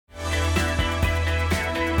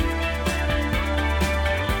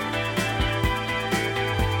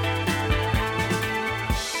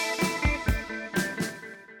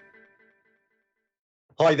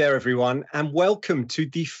Hi there, everyone, and welcome to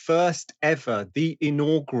the first ever, the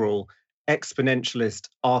inaugural Exponentialist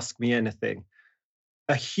Ask Me Anything.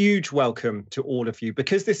 A huge welcome to all of you.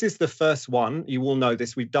 Because this is the first one, you all know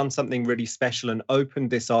this, we've done something really special and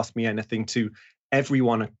opened this Ask Me Anything to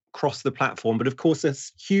everyone across the platform. But of course, a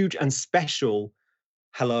huge and special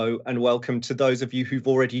hello and welcome to those of you who've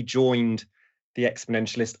already joined the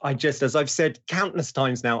Exponentialist. As I've said countless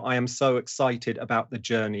times now, I am so excited about the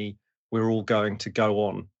journey we're all going to go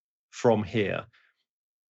on from here.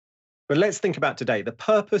 But let's think about today. The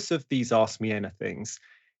purpose of these Ask Me Anythings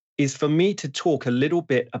is for me to talk a little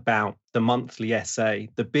bit about the monthly essay,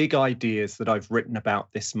 the big ideas that I've written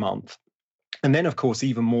about this month. And then, of course,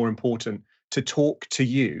 even more important, to talk to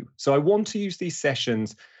you. So I want to use these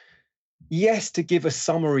sessions, yes, to give a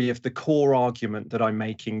summary of the core argument that I'm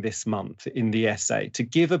making this month in the essay, to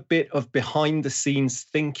give a bit of behind the scenes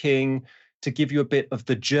thinking, to give you a bit of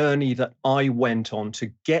the journey that I went on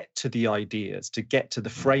to get to the ideas, to get to the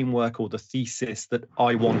framework or the thesis that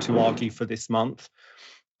I want to argue for this month,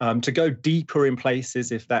 to go deeper in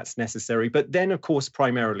places if that's necessary. But then, of course,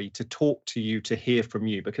 primarily to talk to you, to hear from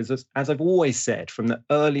you, because as I've always said, from the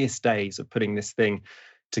earliest days of putting this thing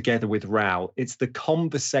together with Raoul, it's the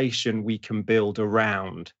conversation we can build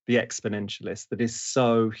around the Exponentialist that is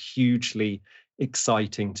so hugely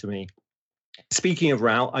exciting to me. Speaking of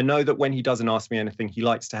Raoul, I know that when he doesn't ask me anything, he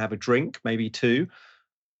likes to have a drink, maybe two.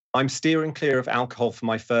 I'm steering clear of alcohol for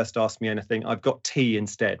my first Ask Me Anything. I've got tea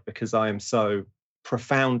instead because I am so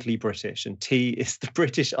profoundly British, and tea is the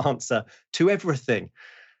British answer to everything.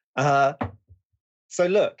 So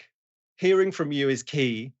look, hearing from you is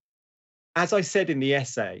key. As I said in the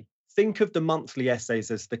essay, think of the monthly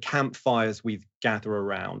essays as the campfires we gather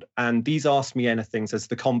around, and these Ask Me Anythings as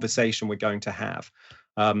the conversation we're going to have.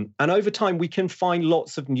 And over time, we can find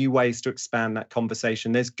lots of new ways to expand that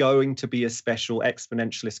conversation. There's going to be a special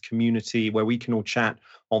Exponentialist community where we can all chat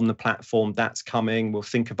on the platform. That's coming. We'll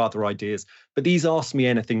think of other ideas. But these Ask Me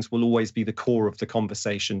Anythings will always be the core of the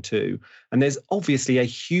conversation too. And there's obviously a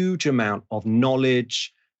huge amount of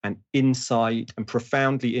knowledge and insight and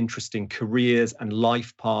profoundly interesting careers and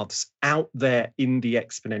life paths out there in the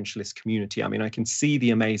Exponentialist community. I mean, I can see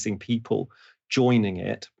the amazing people joining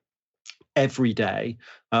it every day.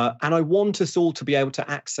 And I want us all to be able to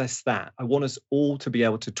access that. I want us all to be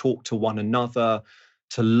able to talk to one another,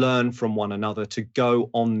 to learn from one another, to go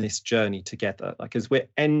on this journey together. Like, as we're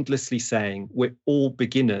endlessly saying, we're all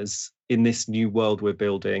beginners in this new world we're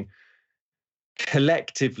building.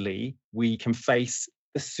 Collectively, we can face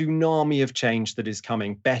the tsunami of change that is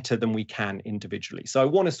coming better than we can individually. So I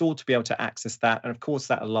want us all to be able to access that. And of course,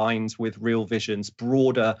 that aligns with Real Vision's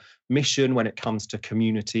broader mission when it comes to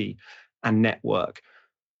community and network.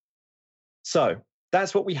 So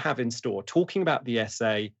that's what we have in store, talking about the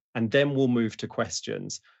essay, and then we'll move to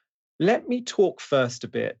questions. Let me talk first a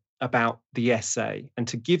bit about the essay and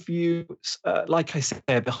to give you, like I said,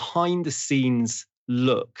 a behind the scenes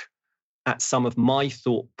look at some of my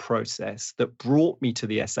thought process that brought me to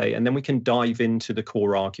the essay, and then we can dive into the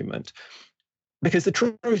core argument. Because the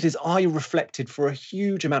truth is, I reflected for a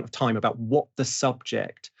huge amount of time about what the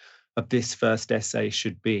subject of this first essay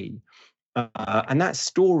should be. And that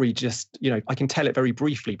story just, I can tell it very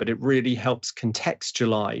briefly, but it really helps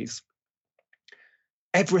contextualize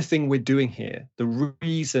everything we're doing here. The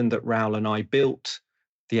reason that Raoul and I built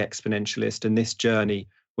the Exponentialist and this journey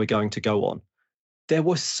we're going to go on. There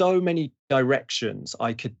were so many directions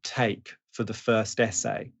I could take for the first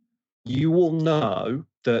essay. You all know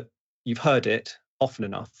that you've heard it often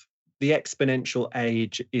enough. The exponential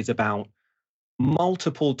age is about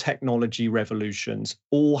multiple technology revolutions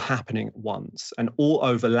all happening at once and all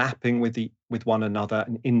overlapping with one another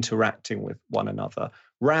and interacting with one another.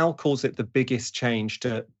 Raoul calls it the biggest change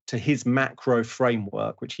to his macro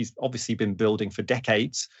framework, which he's obviously been building for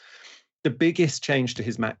decades. The biggest change to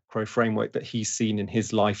his macro framework that he's seen in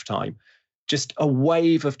his lifetime. Just a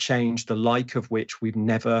wave of change, the like of which we've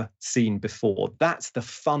never seen before. That's the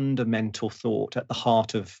fundamental thought at the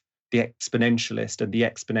heart of the Exponentialist and the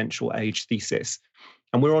exponential age thesis.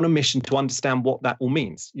 And we're on a mission to understand what that all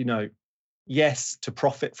means. Yes, to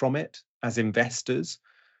profit from it as investors,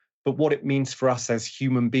 but what it means for us as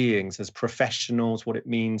human beings, as professionals, what it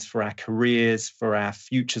means for our careers, for our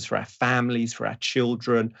futures, for our families, for our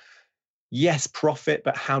children. Yes, profit,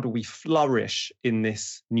 but how do we flourish in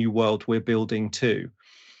this new world we're building too?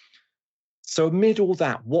 So amid all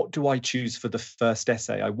that, what do I choose for the first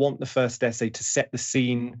essay? I want the first essay to set the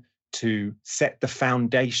scene, to set the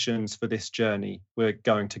foundations for this journey we're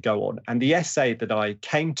going to go on. And the essay that I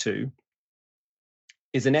came to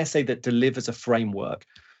is an essay that delivers a framework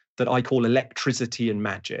that I call electricity and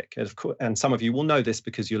magic. And some of you will know this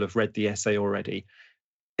because you'll have read the essay already.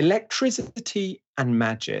 Electricity and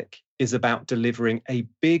magic is about delivering a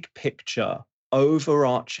big picture,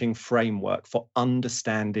 overarching framework for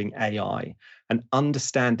understanding AI and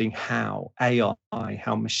understanding how AI,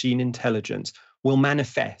 how machine intelligence will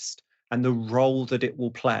manifest and the role that it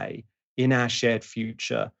will play in our shared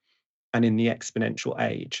future and in the exponential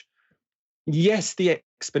age. Yes, the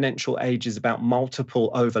exponential age is about multiple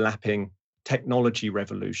overlapping technology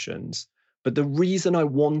revolutions. But the reason I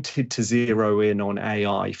wanted to zero in on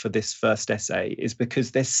AI for this first essay is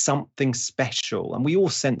because there's something special, and we all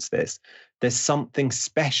sense this. There's something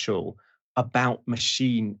special about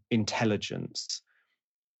machine intelligence.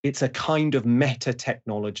 It's a kind of meta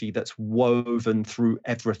technology that's woven through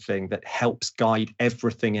everything that helps guide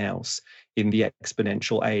everything else in the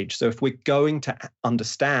exponential age. So if we're going to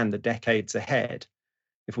understand the decades ahead,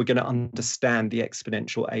 if we're going to understand the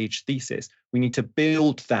exponential age thesis, we need to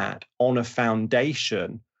build that on a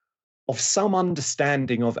foundation of some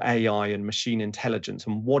understanding of AI and machine intelligence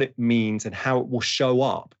and what it means and how it will show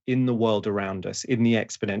up in the world around us in the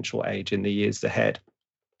exponential age in the years ahead.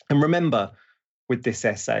 And remember, with this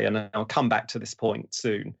essay, and I'll come back to this point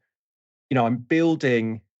soon, I'm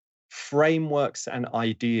building frameworks and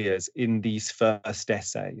ideas in these first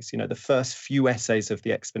essays, the first few essays of The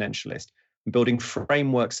Exponentialist. I'm building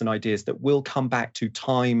frameworks and ideas that will come back to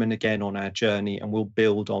time and again on our journey, and we'll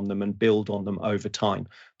build on them over time.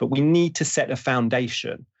 But we need to set a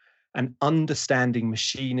foundation, and understanding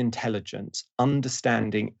machine intelligence,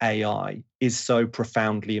 understanding AI is so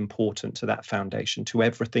profoundly important to that foundation, to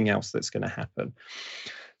everything else that's going to happen.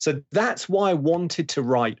 So that's why I wanted to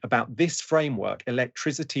write about this framework,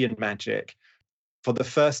 electricity and magic, for the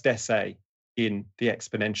first essay in The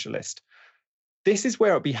Exponentialist. This is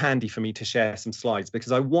where it'd be handy for me to share some slides,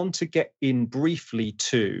 because I want to get in briefly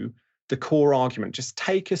to the core argument, just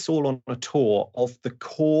take us all on a tour of the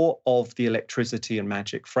core of the electricity and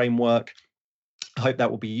magic framework. I hope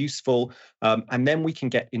that will be useful. And then we can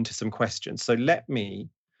get into some questions. So let me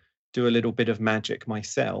do a little bit of magic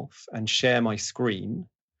myself and share my screen,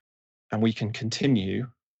 and we can continue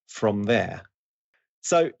from there.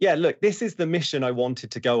 So yeah, look, this is the mission I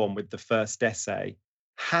wanted to go on with the first essay.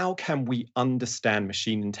 How can we understand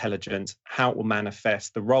machine intelligence, how it will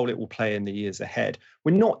manifest, the role it will play in the years ahead?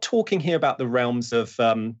 We're not talking here about the realms of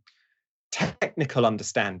technical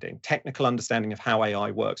understanding of how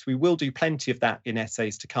AI works. We will do plenty of that in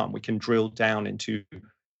essays to come. We can drill down into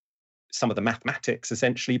some of the mathematics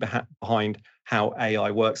essentially behind how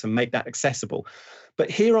AI works and make that accessible. But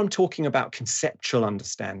here I'm talking about conceptual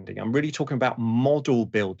understanding. I'm really talking about model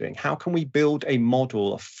building. How can we build a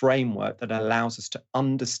model, a framework that allows us to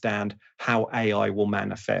understand how AI will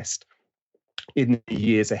manifest in the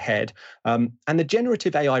years ahead? And the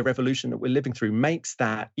generative AI revolution that we're living through makes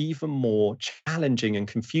that even more challenging and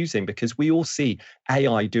confusing, because we all see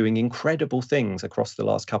AI doing incredible things across the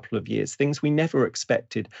last couple of years, things we never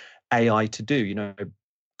expected AI to do,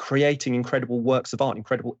 creating incredible works of art,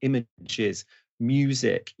 incredible images,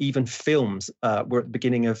 music, even films. We're at the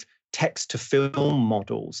beginning of text-to-film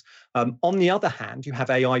models. On the other hand, you have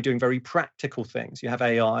AI doing very practical things. You have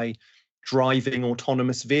AI driving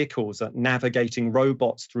autonomous vehicles, navigating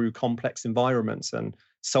robots through complex environments and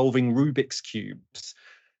solving Rubik's cubes.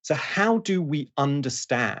 So how do we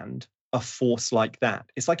understand a force like that?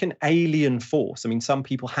 It's like an alien force. I mean, some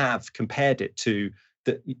people have compared it to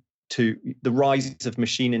the rise of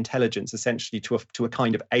machine intelligence, essentially to a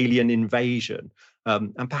kind of alien invasion.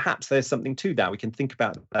 And perhaps there's something to that. We can think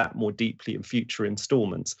about that more deeply in future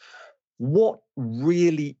installments. What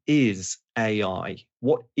really is AI?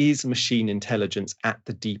 What is machine intelligence at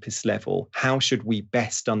the deepest level? How should we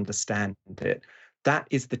best understand it? That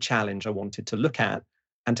is the challenge I wanted to look at.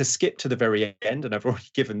 And to skip to the very end, and I've already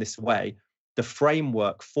given this away, the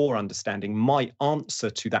framework for understanding my answer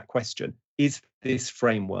to that question is this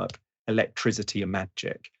framework, electricity and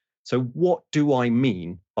magic. So what do I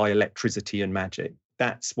mean by electricity and magic?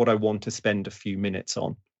 That's what I want to spend a few minutes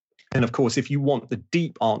on. And of course, if you want the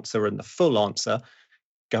deep answer and the full answer,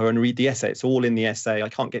 go and read the essay. It's all in the essay. I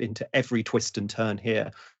can't get into every twist and turn here.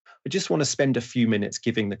 I just want to spend a few minutes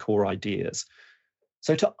giving the core ideas.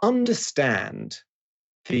 So to understand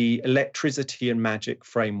the electricity and magic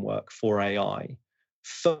framework for AI,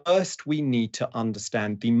 first we need to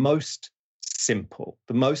understand the most simple,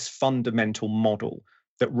 the most fundamental model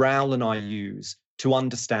that Raoul and I use to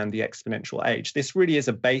understand the exponential age. This really is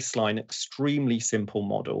a baseline, extremely simple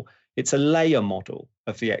model. It's a layer model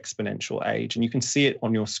of the exponential age, and you can see it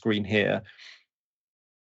on your screen here.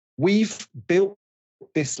 We've built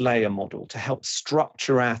this layer model to help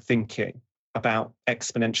structure our thinking about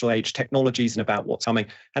exponential age technologies and about what's coming.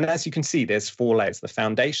 And as you can see, there's 4 layers. The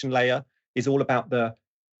foundation layer is all about the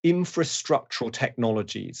infrastructural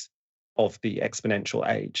technologies of the exponential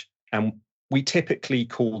age. And we typically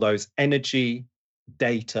call those energy,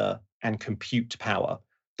 data, and compute power.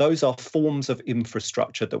 Those are forms of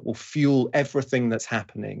infrastructure that will fuel everything that's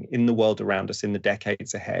happening in the world around us in the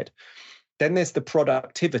decades ahead. Then there's the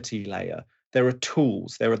productivity layer. There are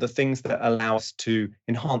tools. There are the things that allow us to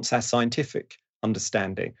enhance our scientific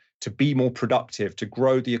understanding, to be more productive, to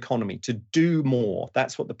grow the economy, to do more.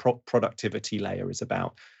 That's what the productivity layer is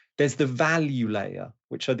about. There's the value layer,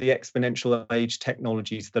 which are the exponential age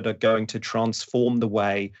technologies that are going to transform the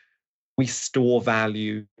way we store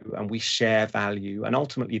value and we share value. And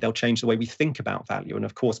ultimately, they'll change the way we think about value. And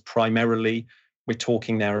of course, primarily, we're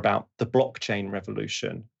talking there about the blockchain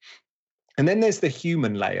revolution. And then there's the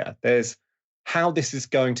human layer. There's how this is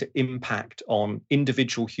going to impact on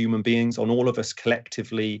individual human beings, on all of us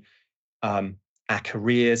collectively, our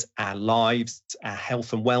careers, our lives, our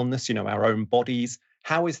health and wellness, our own bodies.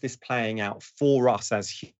 How is this playing out for us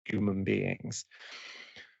as human beings?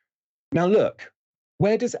 Now, look,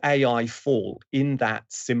 where does AI fall in that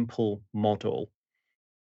simple model?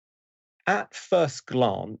 At first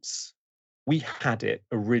glance, we had it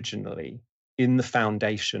originally in the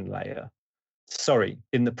foundation layer. Sorry,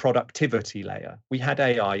 in the productivity layer. We had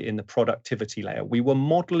AI in the productivity layer. We were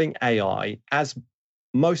modeling AI as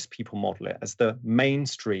most people model it, as the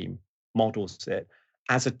mainstream models it,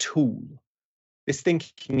 as a tool. This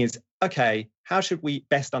thinking is, okay, how should we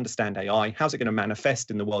best understand AI? How's it going to manifest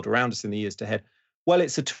in the world around us in the years ahead? Well,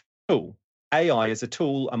 it's a tool. AI is a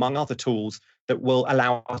tool, among other tools, that will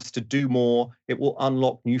allow us to do more. It will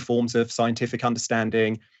unlock new forms of scientific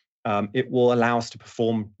understanding. It will allow us to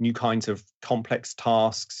perform new kinds of complex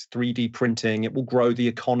tasks, 3D printing. It will grow the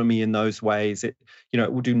economy in those ways. It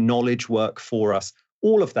will do knowledge work for us,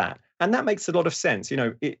 all of that. And that makes a lot of sense.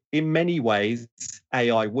 In many ways,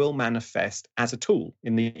 AI will manifest as a tool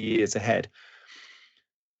in the years ahead.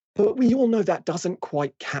 But we all know that doesn't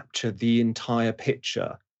quite capture the entire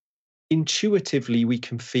picture. Intuitively, we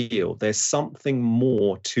can feel there's something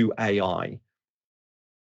more to AI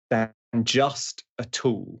than just a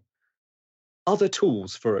tool. Other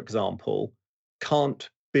tools, for example, can't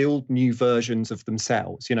build new versions of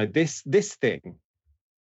themselves. This thing,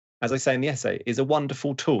 as I say in the essay, is a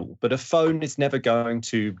wonderful tool, but a phone is never going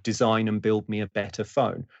to design and build me a better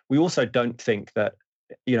phone. We also don't think that,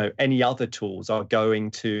 any other tools are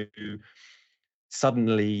going to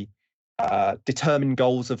suddenly determine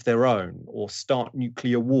goals of their own or start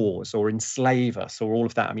nuclear wars or enslave us or all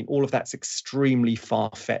of that. I mean, all of that's extremely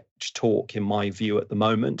far-fetched talk in my view at the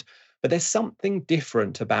moment. But there's something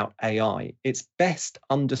different about AI. It's best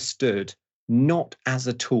understood not as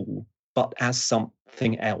a tool, but as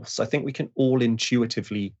something else. I think we can all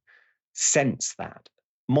intuitively sense that.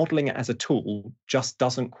 Modeling it as a tool just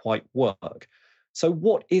doesn't quite work. So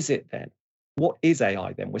what is it then? What is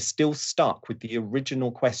AI then? We're still stuck with the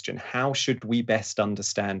original question. How should we best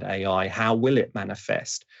understand AI? How will it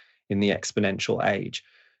manifest in the exponential age?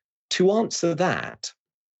 To answer that,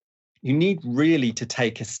 you need really to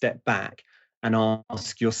take a step back and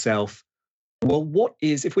ask yourself, well,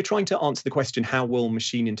 if we're trying to answer the question, how will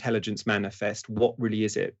machine intelligence manifest? What really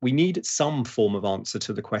is it? We need some form of answer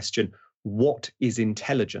to the question, what is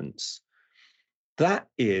intelligence? That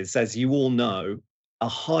is, as you all know, a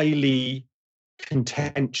highly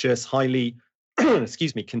contentious, highly,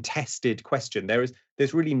 contested question.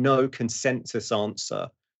 There's really no consensus answer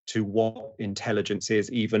to what intelligence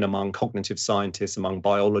is, even among cognitive scientists, among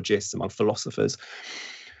biologists, among philosophers.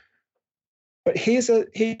 But here's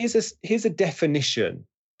a definition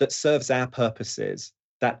that serves our purposes,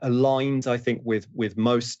 that aligns, I think, with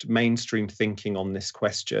most mainstream thinking on this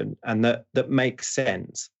question, and that makes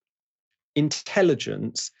sense.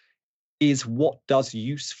 Intelligence is what does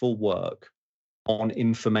useful work on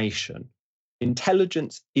information.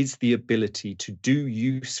 Intelligence is the ability to do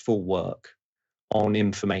useful work on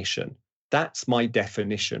information. That's my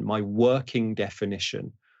definition, my working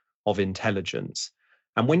definition of intelligence.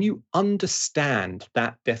 And when you understand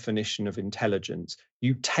that definition of intelligence,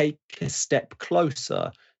 you take a step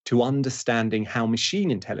closer to understanding how machine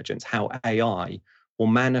intelligence, how AI will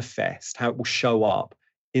manifest, how it will show up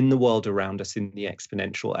in the world around us in the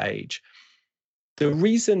exponential age. The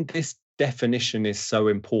reason this definition is so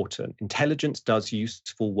important, intelligence does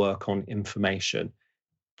useful work on information,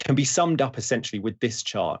 can be summed up essentially with this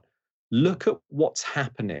chart. Look at what's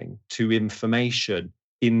happening to information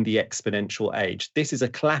in the exponential age. This is a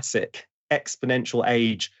classic exponential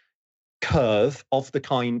age curve of the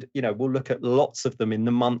kind, we'll look at lots of them in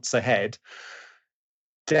the months ahead.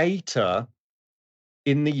 Data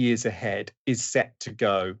in the years ahead is set to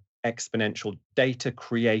go exponential. Data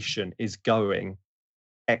creation is going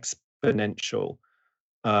exponential.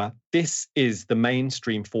 This is the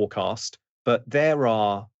mainstream forecast, but there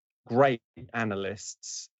are great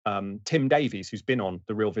analysts, Tim Davies, who's been on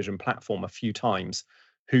the Real Vision platform a few times,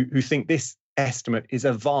 who think this estimate is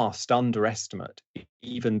a vast underestimate.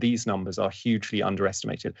 Even these numbers are hugely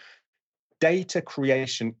underestimated. Data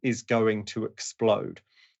creation is going to explode.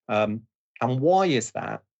 And why is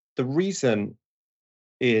that? The reason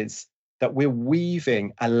is that we're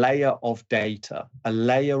weaving a layer of data, a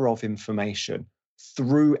layer of information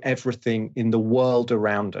through everything in the world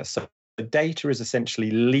around us. So the data is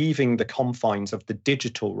essentially leaving the confines of the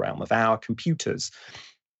digital realm of our computers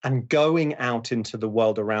and going out into the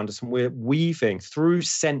world around us. And we're weaving through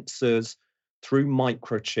sensors, through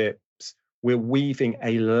microchips, we're weaving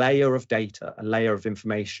a layer of data, a layer of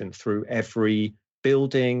information through every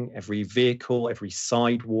building, every vehicle, every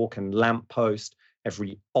sidewalk and lamppost,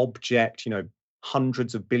 every object,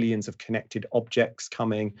 hundreds of billions of connected objects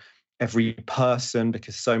coming, every person,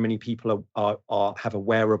 because so many people have a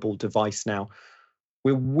wearable device now.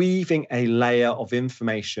 We're weaving a layer of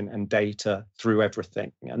information and data through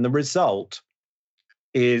everything. And the result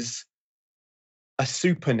is a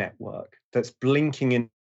super network that's blinking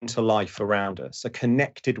into life around us, a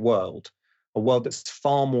connected world, a world that's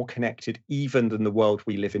far more connected even than the world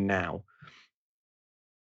we live in now.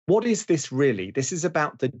 What is this really? This is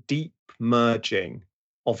about the deep merging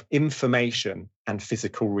of information and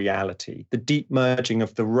physical reality, the deep merging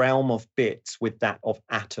of the realm of bits with that of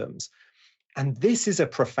atoms. And this is a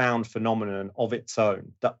profound phenomenon of its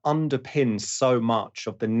own that underpins so much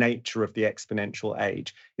of the nature of the exponential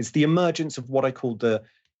age. It's the emergence of what I call the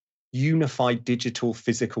unified digital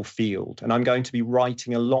physical field. And I'm going to be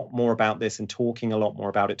writing a lot more about this and talking a lot more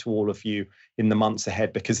about it to all of you in the months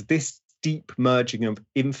ahead, because this deep merging of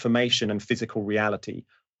information and physical reality,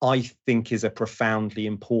 I think, is a profoundly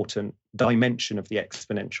important dimension of the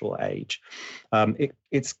exponential age.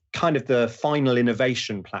 It's kind of the final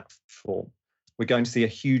innovation platform. We're going to see a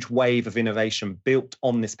huge wave of innovation built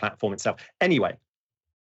on this platform itself. Anyway,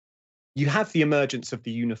 you have the emergence of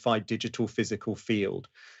the unified digital physical field.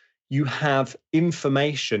 You have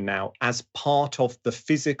information now as part of the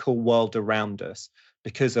physical world around us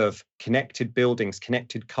because of connected buildings,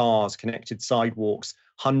 connected cars, connected sidewalks,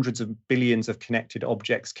 hundreds of billions of connected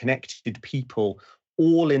objects, connected people,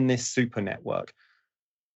 all in this super network.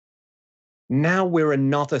 Now we're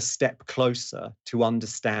another step closer to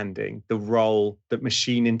understanding the role that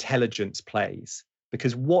machine intelligence plays.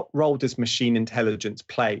 Because what role does machine intelligence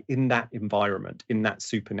play in that environment, in that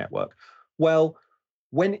super network? Well,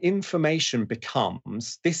 when information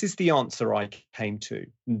becomes, this is the answer I came to.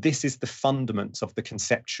 This is the fundaments of the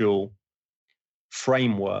conceptual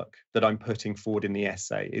framework that I'm putting forward in the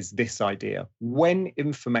essay, is this idea. When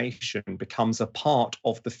information becomes a part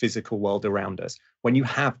of the physical world around us, when you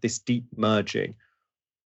have this deep merging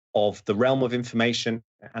of the realm of information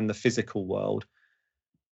and the physical world,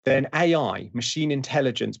 then AI, machine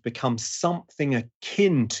intelligence, becomes something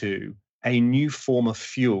akin to a new form of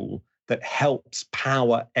fuel that helps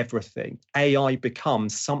power everything. AI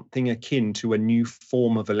becomes something akin to a new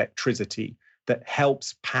form of electricity that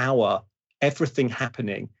helps power everything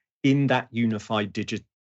happening in that unified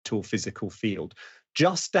digital physical field.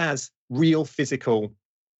 Just as real physical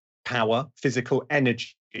power, physical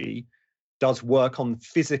energy, does work on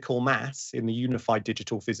physical mass in the unified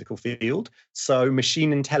digital physical field, so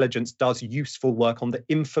machine intelligence does useful work on the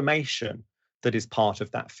information that is part of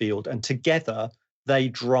that field. And together, they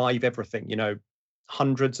drive everything,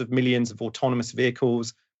 hundreds of millions of autonomous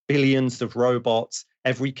vehicles, billions of robots,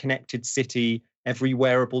 every connected city, every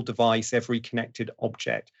wearable device, every connected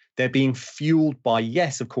object. They're being fueled by,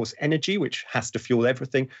 yes, of course, energy, which has to fuel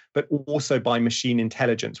everything, but also by machine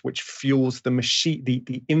intelligence, which fuels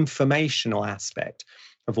the informational aspect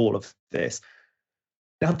of all of this.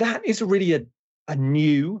 Now, that is really a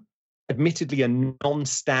new, admittedly a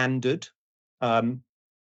non-standard,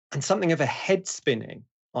 and something of a head-spinning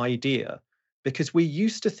idea, because we're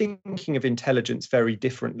used to thinking of intelligence very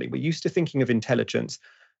differently. We're used to thinking of intelligence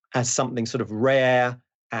as something sort of rare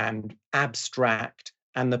and abstract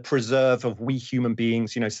and the preserve of we human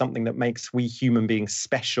beings, something that makes we human beings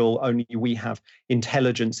special. Only we have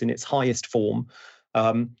intelligence in its highest form.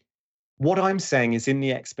 What I'm saying is, in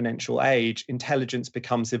the exponential age, intelligence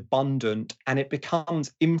becomes abundant and it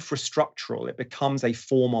becomes infrastructural. It becomes a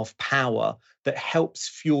form of power that helps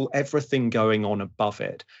fuel everything going on above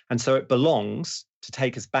it. And so it belongs, to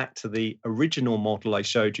take us back to the original model I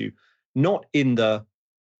showed you, not in the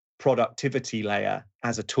productivity layer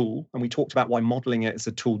as a tool, and we talked about why modeling it as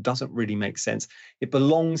a tool doesn't really make sense. It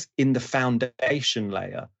belongs in the foundation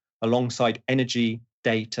layer alongside energy,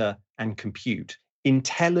 data, and compute.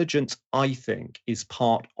 Intelligence, I think, is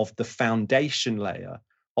part of the foundation layer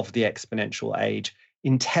of the exponential age.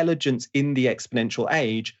 Intelligence in the exponential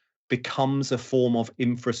age becomes a form of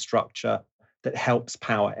infrastructure that helps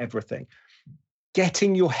power everything.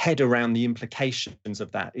 Getting your head around the implications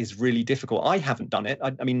of that is really difficult. I haven't done it.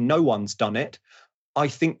 I mean, no one's done it. I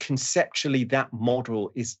think conceptually that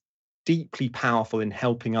model is deeply powerful in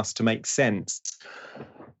helping us to make sense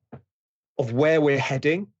of where we're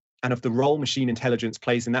heading and of the role machine intelligence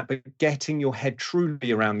plays in that. But getting your head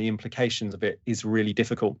truly around the implications of it is really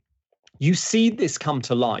difficult. You see this come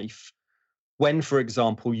to life when, for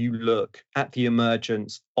example, you look at the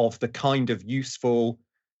emergence of the kind of useful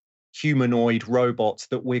humanoid robots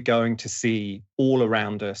that we're going to see all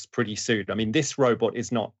around us pretty soon. I mean, this robot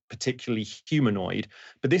is not particularly humanoid,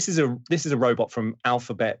 but this is a robot from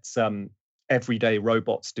Alphabet's Everyday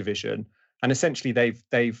Robots division, and essentially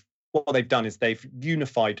what they've done is they've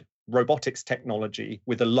unified robotics technology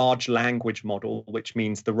with a large language model, which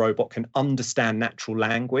means the robot can understand natural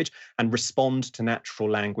language and respond to natural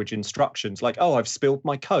language instructions, like, "Oh, I've spilled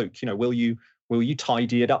my Coke. Will you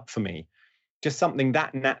tidy it up for me?" Just something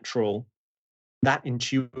that natural, that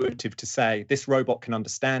intuitive to say, this robot can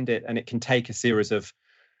understand it and it can take a series of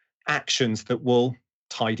actions that will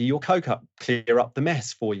tidy your Coke up, clear up the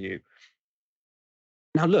mess for you.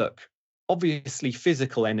 Now, look, obviously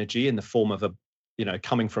physical energy in the form of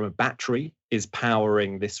coming from a battery is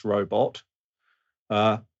powering this robot.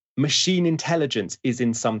 Machine intelligence is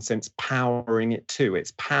in some sense powering it too.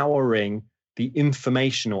 It's powering the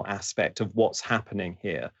informational aspect of what's happening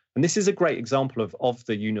here. And this is a great example of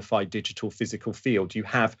the unified digital physical field. You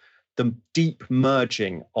have the deep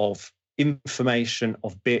merging of information,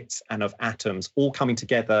 of bits and of atoms all coming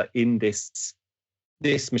together in this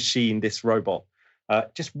machine, this robot.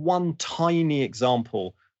 Just one tiny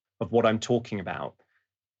example of what I'm talking about.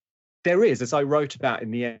 There is, as I wrote about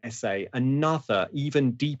in the essay, another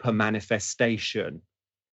even deeper manifestation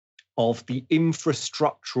of the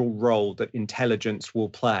infrastructural role that intelligence will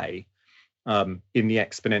play in the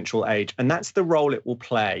exponential age. And that's the role it will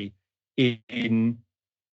play in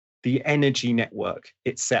the energy network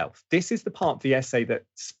itself. This is the part of the essay that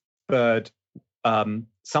spurred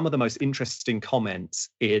some of the most interesting comments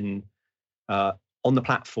on the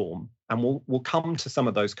platform. And we'll come to some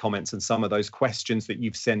of those comments and some of those questions that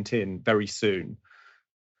you've sent in very soon.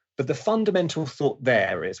 But the fundamental thought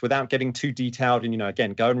there is, without getting too detailed, and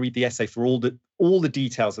again, go and read the essay for all the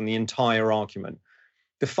details and the entire argument.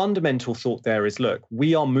 The fundamental thought there is, look,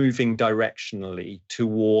 we are moving directionally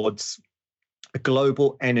towards a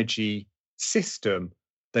global energy system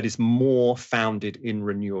that is more founded in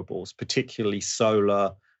renewables, particularly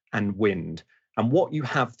solar and wind. And what you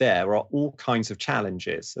have there are all kinds of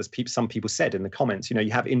challenges. As some people said in the comments,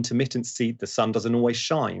 you have intermittency, the sun doesn't always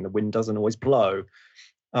shine, the wind doesn't always blow.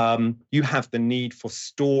 You have the need for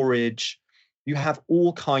storage. You have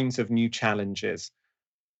all kinds of new challenges.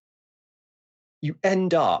 You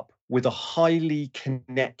end up with a highly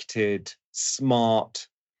connected, smart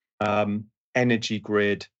energy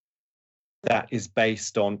grid that is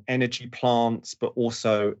based on energy plants, but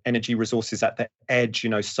also energy resources at the edge,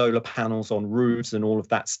 solar panels on roofs and all of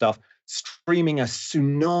that stuff, streaming a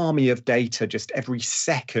tsunami of data just every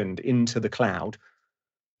second into the cloud.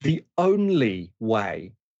 The only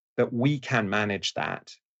way that we can manage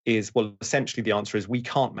that is, well, essentially the answer is we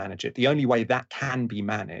can't manage it. The only way that can be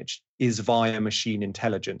managed is via machine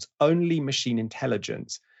intelligence. Only machine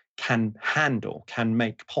intelligence can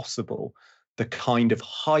make possible the kind of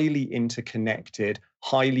highly interconnected,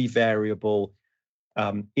 highly variable,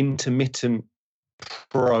 intermittent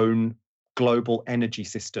prone global energy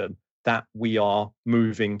system that we are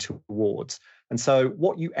moving towards. And so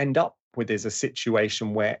what you end up with is a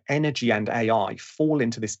situation where energy and AI fall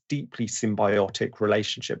into this deeply symbiotic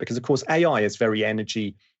relationship, because of course AI is very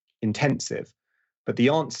energy intensive. But the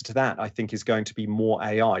answer to that, I think, is going to be more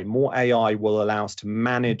AI. More AI will allow us to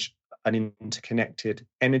manage an interconnected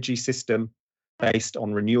energy system based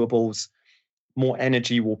on renewables. More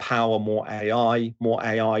energy will power more AI. More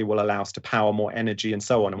AI will allow us to power more energy, and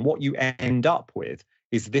so on. And what you end up with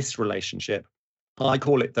is this relationship. I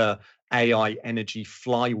call it the AI energy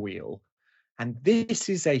flywheel. And this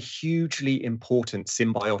is a hugely important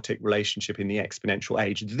symbiotic relationship in the exponential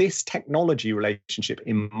age. This technology relationship,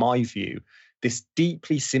 in my view, this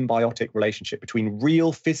deeply symbiotic relationship between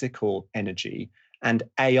real physical energy and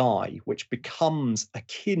AI, which becomes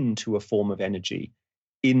akin to a form of energy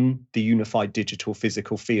in the unified digital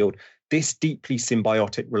physical field, this deeply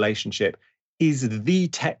symbiotic relationship is the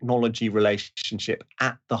technology relationship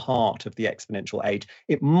at the heart of the exponential age.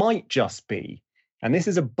 It might just be, and this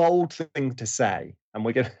is a bold thing to say, and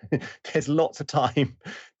there's lots of time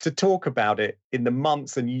to talk about it in the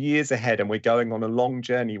months and years ahead, and we're going on a long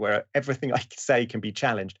journey where everything I say can be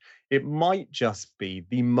challenged. It might just be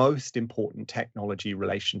the most important technology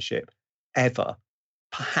relationship ever,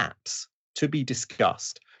 perhaps, to be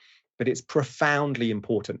discussed. But it's profoundly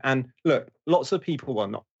important. And look, lots of people, well,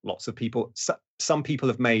 not lots of people, some people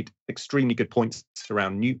have made extremely good points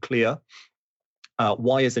around nuclear.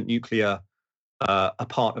 Why isn't nuclear a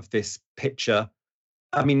part of this picture?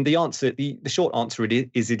 I mean, the short answer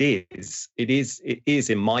is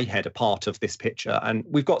in my head a part of this picture. And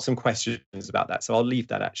we've got some questions about that. So I'll leave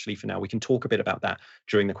that actually for now. We can talk a bit about that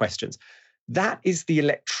during the questions. That is the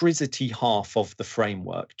electricity half of the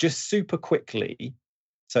framework. Just super quickly.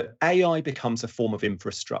 So AI becomes a form of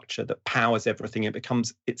infrastructure that powers everything. It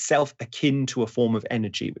becomes itself akin to a form of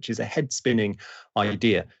energy, which is a head-spinning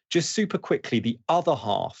idea. Just super quickly, the other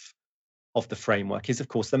half of the framework is, of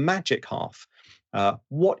course, the magic half.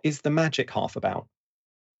 What is the magic half about?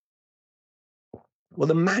 Well,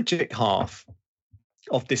 the magic half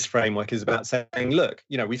of this framework is about saying, look,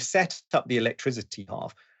 we've set up the electricity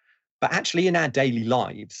half, but actually in our daily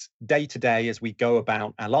lives, day to day, as we go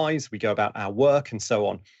about our lives, we go about our work and so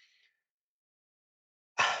on,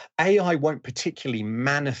 AI won't particularly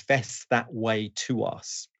manifest that way to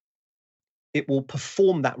us. It will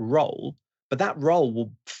perform that role, but that role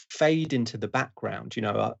will fade into the background.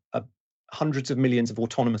 Hundreds of millions of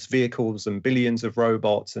autonomous vehicles and billions of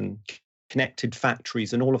robots and connected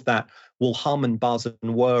factories and all of that will hum and buzz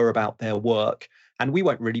and whir about their work, and we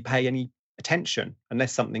won't really pay any attention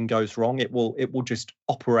unless something goes wrong. It will just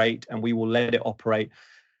operate, and we will let it operate.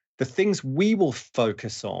 The things we will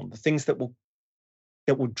focus on, the things that will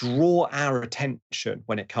draw our attention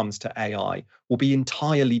when it comes to AI, will be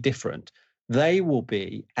entirely different. They will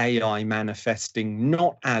be AI manifesting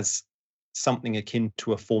not as something akin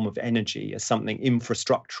to a form of energy, as something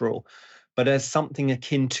infrastructural, but as something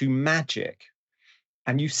akin to magic.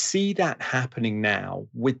 And you see that happening now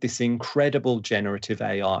with this incredible generative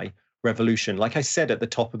AI revolution. Like I said at the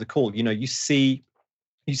top of the call, you see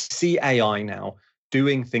AI now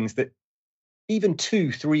doing things that even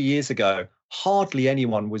 2-3 years ago hardly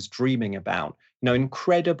anyone was dreaming about.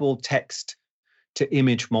 Incredible text to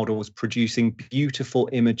image models producing beautiful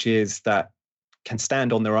images that can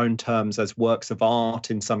stand on their own terms as works of art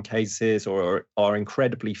in some cases, or are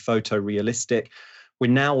incredibly photorealistic. We're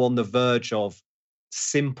now on the verge of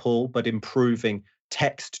simple but improving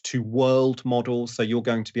text to world models. So you're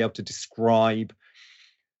going to be able to describe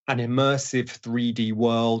an immersive 3D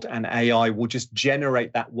world, and AI will just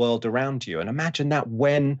generate that world around you. And imagine that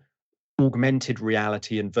when augmented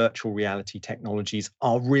reality and virtual reality technologies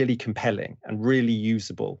are really compelling and really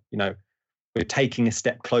usable. We're taking a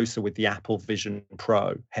step closer with the Apple Vision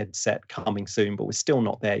Pro headset coming soon, but we're still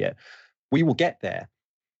not there yet. We will get there.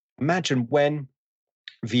 Imagine when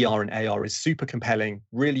VR and AR is super compelling,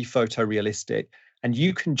 really photorealistic, and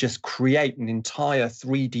you can just create an entire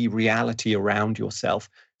 3D reality around yourself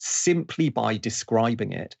simply by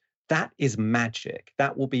describing it. That is magic.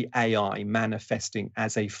 That will be AI manifesting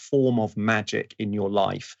as a form of magic in your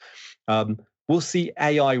life. We'll see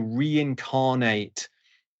AI reincarnate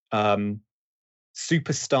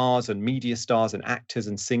superstars and media stars and actors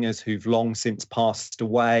and singers who've long since passed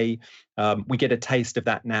away. We get a taste of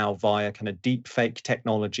that now via kind of deep fake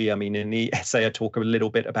technology. I mean, in the essay, I talk a little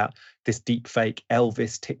bit about this deep fake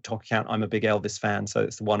Elvis TikTok account. I'm a big Elvis fan, so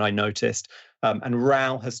it's the one I noticed. And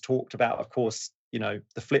Rao has talked about, of course, the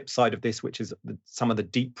flip side of this, which is some of the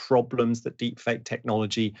deep problems that deep fake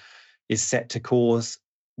technology is set to cause.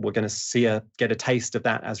 We're going to get a taste of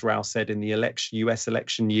that, as Rao said, in the US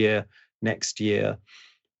election year next year.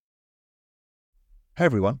 Hey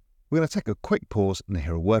everyone, we're going to take a quick pause and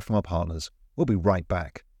hear a word from our partners. We'll be right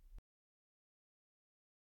back.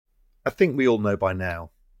 I think we all know by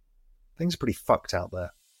now, things are pretty fucked out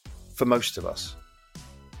there, for most of us.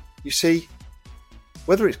 You see,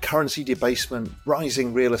 whether it's currency debasement,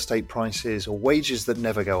 rising real estate prices, or wages that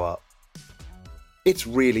never go up, it's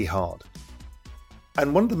really hard.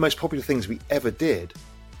 And one of the most popular things we ever did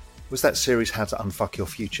was that series How to Unfuck Your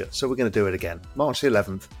Future. So we're going to do it again. March the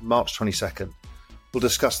 11th, March 22nd. We'll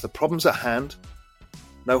discuss the problems at hand,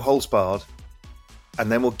 no holds barred, and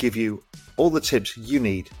then we'll give you all the tips you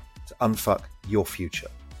need to unfuck your future.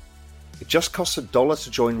 It just costs $1 to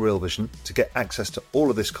join Real Vision to get access to all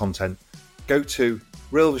of this content. Go to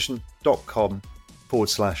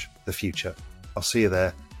realvision.com/thefuture. I'll see you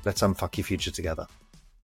there. Let's unfuck your future together.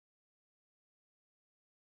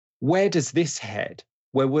 Where does this head?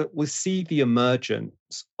 where we'll see the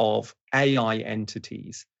emergence of AI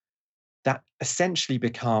entities that essentially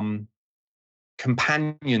become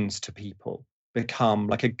companions to people, become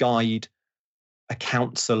like a guide, a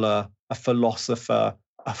counselor, a philosopher,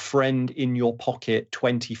 a friend in your pocket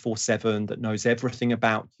 24/7 that knows everything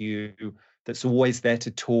about you, that's always there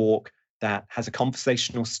to talk, that has a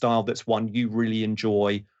conversational style that's one you really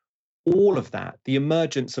enjoy. All of that, the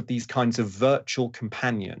emergence of these kinds of virtual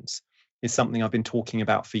companions, is something I've been talking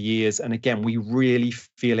about for years. And again, we really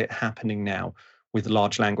feel it happening now with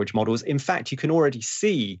large language models. In fact, you can already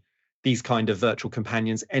see these kind of virtual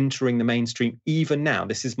companions entering the mainstream even now.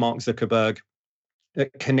 This is Mark Zuckerberg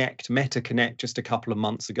at Connect, Meta Connect, just a couple of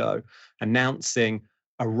months ago, announcing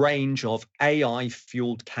a range of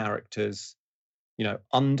AI-fueled characters,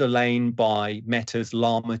 underlain by Meta's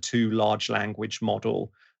Llama 2 large language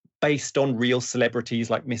model, based on real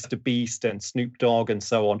celebrities like Mr. Beast and Snoop Dogg and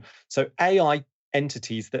so on. So AI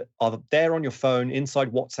entities that are there on your phone,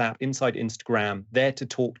 inside WhatsApp, inside Instagram, there to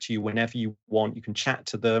talk to you whenever you want. You can chat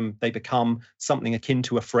to them. They become something akin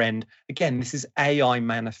to a friend. Again, this is AI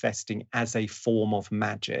manifesting as a form of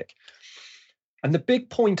magic. And the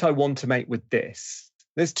big point I want to make with this,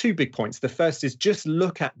 there's two big points. The first is just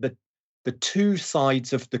look at the two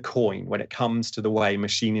sides of the coin when it comes to the way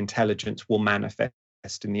machine intelligence will manifest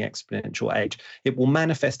in the exponential age. It will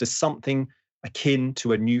manifest as something akin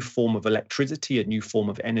to a new form of electricity, a new form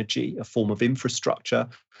of energy, a form of infrastructure.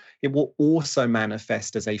 It will also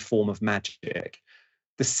manifest as a form of magic.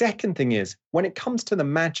 The second thing is, when it comes to the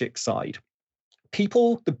magic side,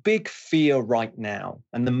 the big fear right now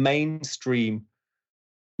and the mainstream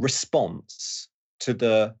response to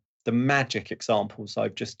the magic examples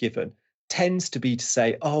I've just given tends to be to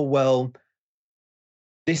say, oh, well,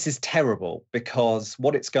 this is terrible because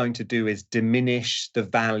what it's going to do is diminish the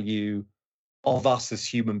value of us as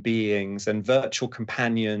human beings, and virtual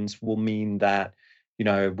companions will mean that,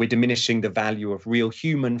 we're diminishing the value of real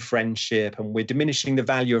human friendship, and we're diminishing the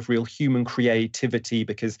value of real human creativity,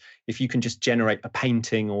 because if you can just generate a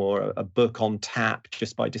painting or a book on tap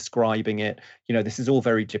just by describing it, this is all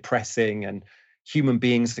very depressing, and human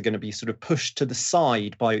beings are going to be sort of pushed to the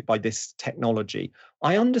side by this technology.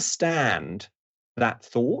 I understand that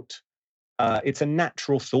thought. It's a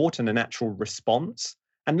natural thought and a natural response.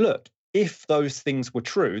 And look, if those things were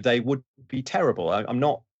true, they would be terrible. I'm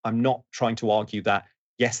not trying to argue that,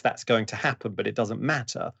 yes, that's going to happen, but it doesn't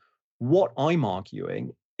matter. What I'm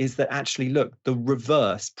arguing is that actually, look, the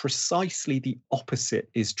reverse, precisely the opposite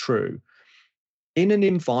is true. In an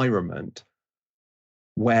environment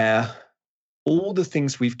where all the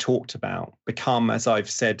things we've talked about become, as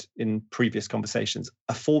I've said in previous conversations,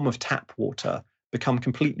 a form of tap water, become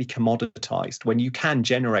completely commoditized, when you can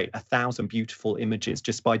generate 1,000 beautiful images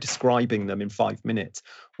just by describing them in 5 minutes,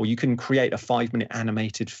 or you can create a 5-minute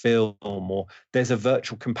animated film, or there's a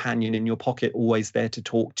virtual companion in your pocket always there to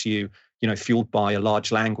talk to you, fueled by a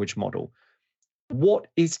large language model. What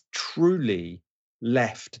is truly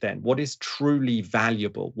left then? What is truly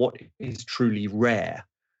valuable? What is truly rare?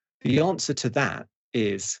 The answer to that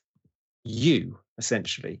is you,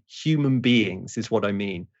 essentially. Human beings is what I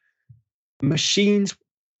mean. Machines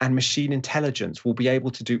and machine intelligence will be able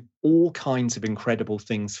to do all kinds of incredible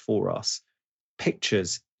things for us.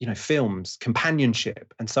 Pictures, films,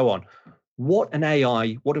 companionship, and so on. What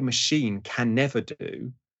a machine can never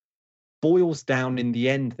do boils down in the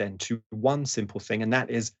end then to one simple thing, and that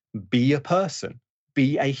is be a person,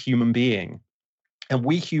 be a human being. And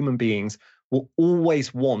we human beings will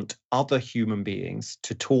always want other human beings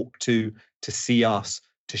to talk to see us,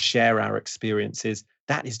 to share our experiences.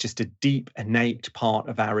 That is just a deep, innate part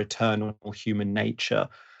of our eternal human nature.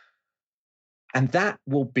 And that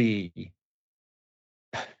will be,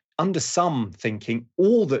 under some thinking,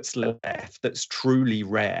 all that's left that's truly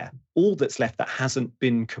rare, all that's left that hasn't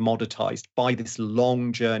been commoditized by this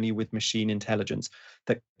long journey with machine intelligence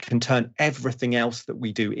that can turn everything else that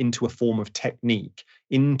we do into a form of technique,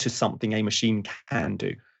 into something a machine can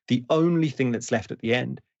do. The only thing that's left at the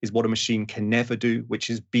end is what a machine can never do, which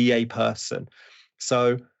is be a person.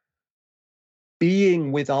 So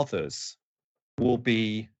being with others will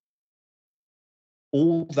be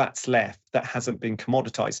all that's left that hasn't been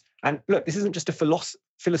commoditized. And look, this isn't just a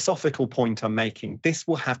philosophical point I'm making. This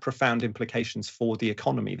will have profound implications for the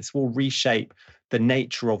economy. This will reshape the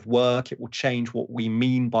nature of work. It will change what we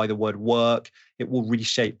mean by the word work. It will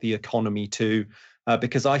reshape the economy too,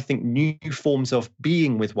 because I think new forms of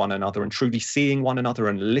being with one another and truly seeing one another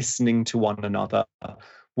and listening to one another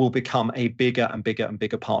will become a bigger and bigger and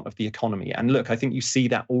bigger part of the economy. And look, I think you see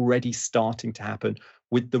that already starting to happen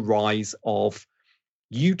with the rise of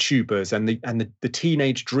YouTubers and the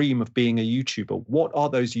teenage dream of being a YouTuber. What are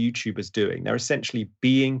those YouTubers doing? They're essentially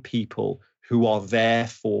being people who are there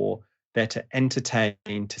to entertain,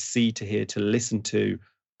 to see, to hear, to listen to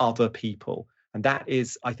other people. And that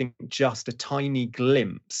is, I think, just a tiny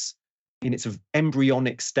glimpse in its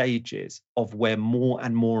embryonic stages of where more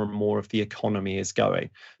and more and more of the economy is going.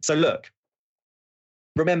 So look,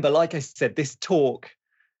 remember, like I said, this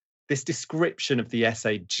description of the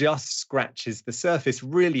essay just scratches the surface,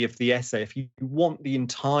 really, of the essay. If you want the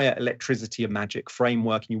entire Electricity of Magic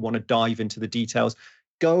framework and you want to dive into the details,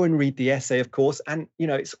 go and read the essay, of course. And,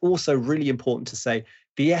 it's also really important to say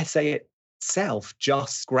the essay itself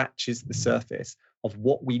just scratches the surface of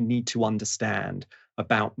what we need to understand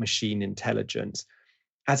about machine intelligence.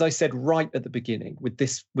 As I said right at the beginning, with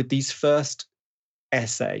these first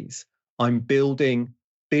essays, I'm building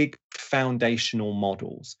big foundational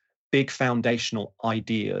models, big foundational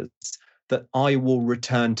ideas that I will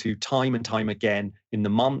return to time and time again in the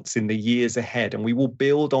months, in the years ahead. And we will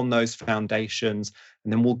build on those foundations,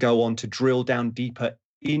 and then we'll go on to drill down deeper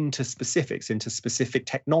into specifics, into specific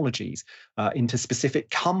technologies, into specific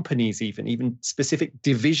companies, even specific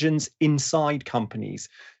divisions inside companies,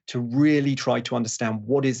 to really try to understand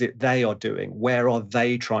what is it they are doing, where are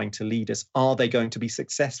they trying to lead us, are they going to be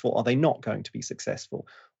successful, are they not going to be successful?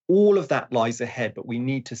 All of that lies ahead, but we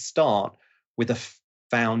need to start with a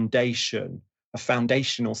foundational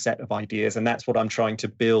set of ideas, and that's what I'm trying to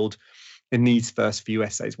build in these first few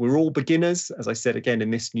essays. We're all beginners, as I said again,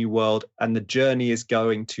 in this new world, and the journey is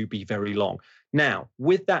going to be very long. Now,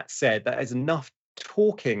 with that said, that is enough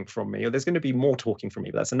talking from me, or there's going to be more talking from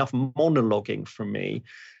me, but that's enough monologuing from me.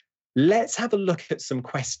 Let's have a look at some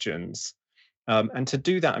questions. And to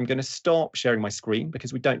do that, I'm going to stop sharing my screen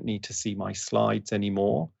because we don't need to see my slides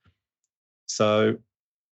anymore. So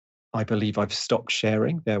I believe I've stopped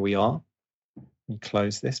sharing. There we are. Let me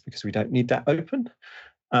close this because we don't need that open.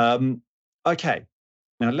 Okay,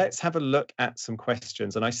 now let's have a look at some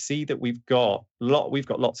questions. And I see that we've got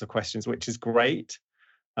lots of questions, which is great.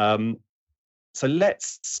 So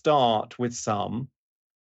let's start with some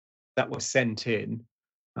that were sent in.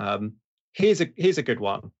 Here's a good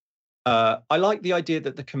one. I like the idea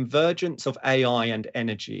that the convergence of AI and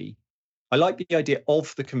energy. I like the idea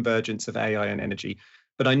of the convergence of AI and energy,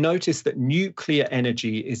 but I noticed that nuclear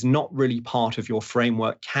energy is not really part of your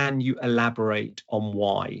framework. Can you elaborate on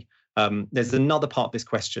why? There's another part of this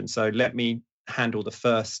question, so let me handle the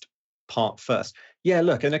first part first. Yeah,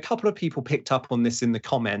 look, and a couple of people picked up on this in the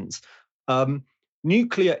comments.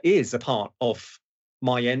 Nuclear is a part of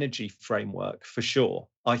my energy framework for sure.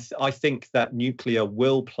 I think that nuclear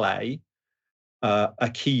will play a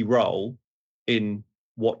key role in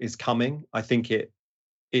what is coming. I think it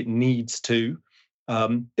needs to.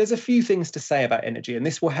 There's a few things to say about energy, and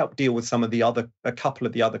this will help deal with a couple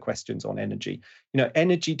of the other questions on energy.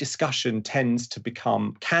 Energy discussion can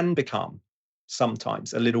become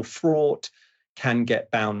sometimes a little fraught, can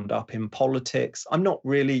get bound up in politics. I'm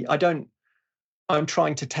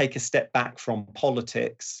trying to take a step back from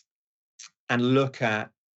politics and look at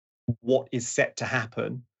what is set to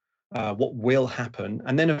happen, what will happen.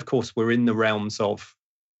 And then, of course, we're in the realms of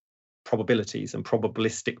probabilities and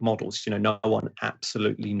probabilistic models. No one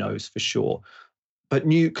absolutely knows for sure. But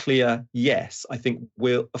nuclear, yes, I think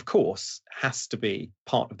has to be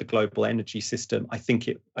part of the global energy system. I think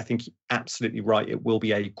you're absolutely right. It will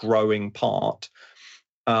be a growing part.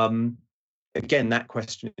 Again, that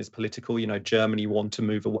question is political. Germany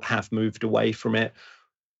have moved away from it.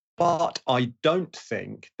 But I don't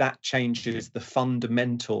think that changes the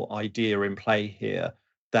fundamental idea in play here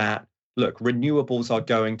that, look, renewables are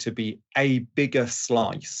going to be a bigger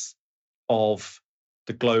slice of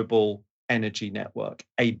the global energy network,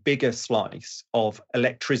 a bigger slice of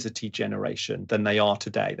electricity generation than they are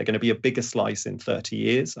today. They're going to be a bigger slice in 30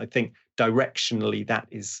 years. I think directionally that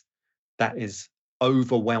is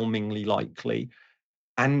overwhelmingly likely.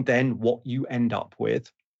 And then what you end up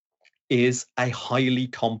with is a highly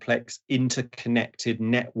complex, interconnected,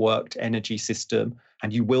 networked energy system.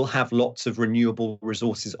 And you will have lots of renewable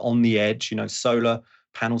resources on the edge, solar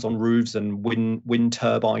panels on roofs and wind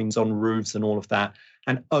turbines on roofs and all of that.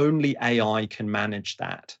 And only AI can manage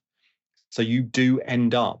that. So you do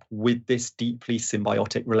end up with this deeply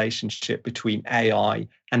symbiotic relationship between AI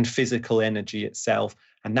and physical energy itself.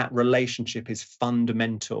 And that relationship is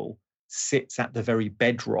fundamental, sits at the very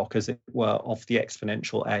bedrock, as it were, of the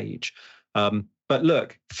exponential age. But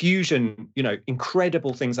look, fusion,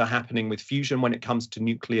 incredible things are happening with fusion when it comes to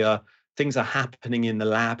nuclear. Things are happening in the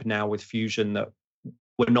lab now with fusion that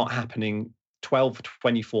were not happening 12 to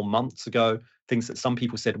 24 months ago. things that some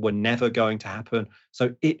people said were never going to happen.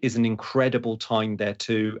 So it is an incredible time there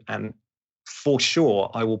too. And for sure,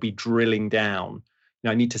 I will be drilling down.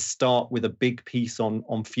 I need to start with a big piece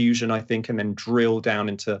on fusion, I think, and then drill down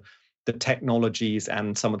into the technologies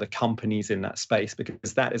and some of the companies in that space,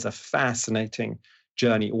 because that is a fascinating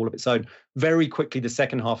journey all of its own. Very quickly, the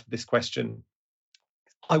second half of this question.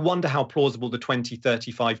 I wonder how plausible the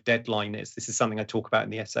 2035 deadline is. This is something I talk about in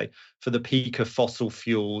the essay, for the peak of fossil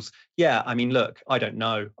fuels. Yeah, I mean, look, I don't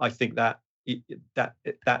know. I think that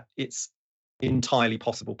it's entirely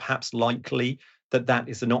possible, perhaps likely, that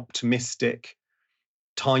is an optimistic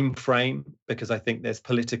time frame, because I think there's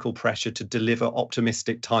political pressure to deliver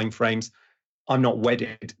optimistic time frames. I'm not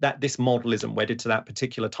wedded, that this model isn't wedded to that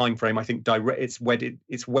particular time frame. I think it's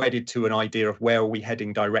wedded to an idea of where are we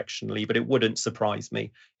heading directionally, but it wouldn't surprise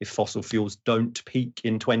me if fossil fuels don't peak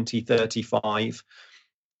in 2035.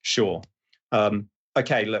 Sure.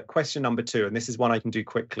 Okay, look, question number 2, and this is one I can do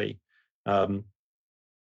quickly.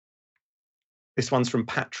 This one's from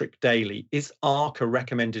Patrick Daly. Is ARK a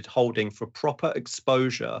recommended holding for proper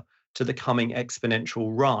exposure to the coming exponential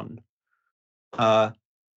run?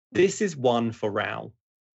 This is one for Raoul,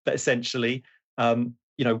 but essentially,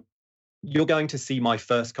 you're going to see my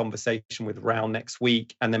first conversation with Raoul next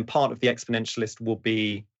week, and then part of the Exponentialist will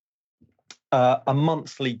be a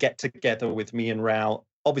monthly get-together with me and Raoul,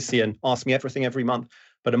 obviously, and Ask Me Everything every month,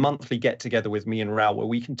 but a monthly get-together with me and Raoul where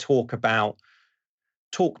we can talk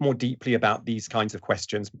more deeply about these kinds of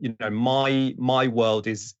questions. My world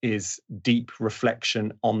is deep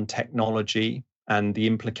reflection on technology and the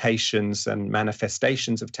implications and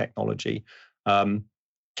manifestations of technology.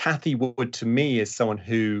 Cathie Wood, to me, is someone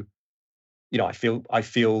who, I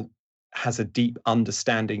feel has a deep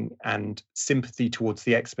understanding and sympathy towards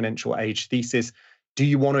the exponential age thesis. Do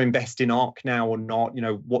you want to invest in ARK now or not?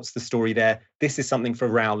 What's the story there? This is something for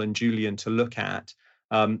Raoul and Julian to look at.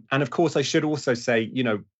 And of course, I should also say,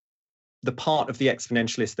 the part of the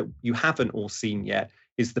Exponentialist that you haven't all seen yet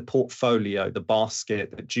is the portfolio, the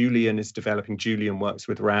basket that Julian is developing. Julian works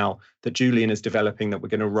with Raoul, that Julian is developing, that we're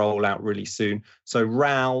going to roll out really soon. So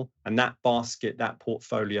Raoul and that basket, that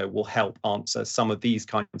portfolio, will help answer some of these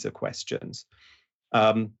kinds of questions.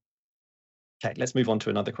 Okay, let's move on to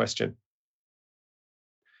another question.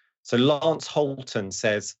 So Lance Holton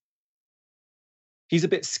says, he's a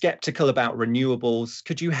bit skeptical about renewables.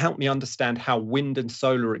 Could you help me understand how wind and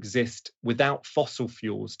solar exist without fossil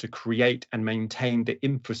fuels to create and maintain the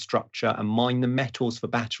infrastructure and mine the metals for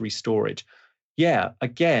battery storage? Yeah,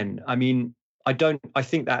 again, I mean, I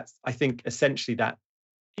think essentially that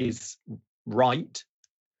is right.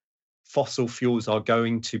 Fossil fuels are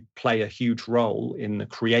going to play a huge role in the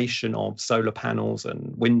creation of solar panels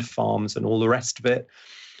and wind farms and all the rest of it.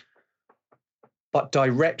 But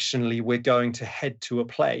directionally, we're going to head to a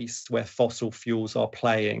place where fossil fuels are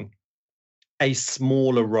playing a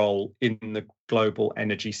smaller role in the global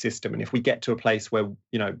energy system. And if we get to a place where,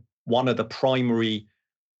 one of the primary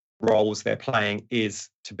roles they're playing is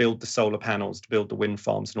to build the solar panels, to build the wind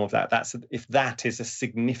farms and all of that, if that is a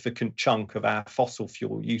significant chunk of our fossil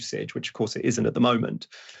fuel usage, which of course it isn't at the moment,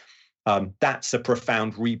 that's a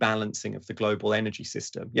profound rebalancing of the global energy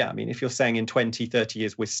system. Yeah, I mean, if you're saying in 20, 30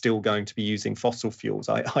 years, we're still going to be using fossil fuels,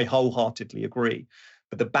 I wholeheartedly agree.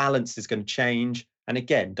 But the balance is going to change. And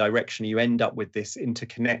again, directionally, you end up with this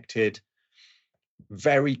interconnected,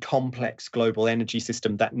 very complex global energy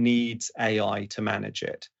system that needs AI to manage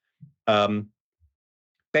it.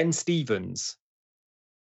 Ben Stevens,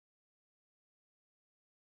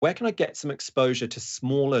 where can I get some exposure to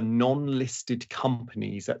smaller non-listed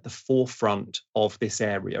companies at the forefront of this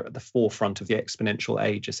area, at the forefront of the exponential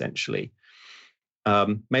age, essentially?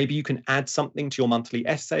 Maybe you can add something to your monthly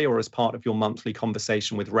essay or as part of your monthly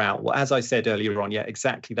conversation with Raoul. Well, as I said earlier on, yeah,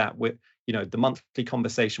 exactly that. The monthly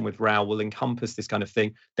conversation with Raoul will encompass this kind of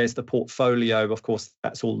thing. There's the portfolio, of course,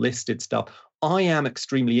 that's all listed stuff. I am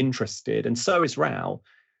extremely interested, and so is Raoul,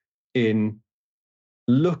 in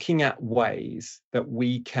looking at ways that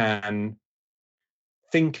we can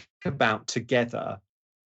think about together,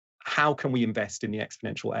 how can we invest in the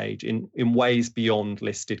exponential age in ways beyond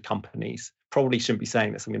listed companies? Probably shouldn't be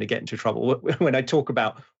saying this, I'm going to get into trouble when I talk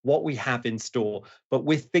about what we have in store, but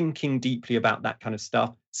we're thinking deeply about that kind of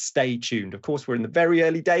stuff. Stay tuned. Of course, we're in the very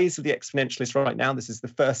early days of the Exponentialist right now. This is the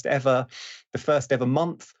first ever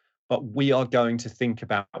month. But we are going to think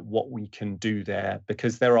about what we can do there,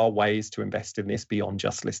 because there are ways to invest in this beyond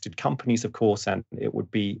just listed companies, of course, and it would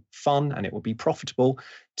be fun and it would be profitable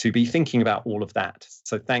to be thinking about all of that.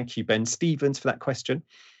 So thank you, Ben Stevens, for that question.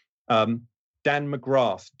 Dan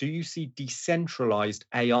McGrath, do you see decentralized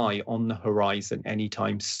AI on the horizon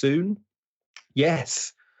anytime soon?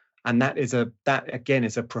 Yes, And that again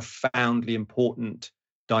is a profoundly important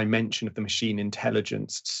dimension of the machine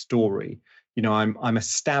intelligence story. I'm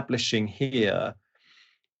establishing here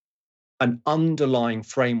an underlying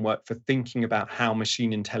framework for thinking about how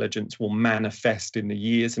machine intelligence will manifest in the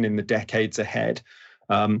years and in the decades ahead.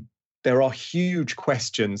 There are huge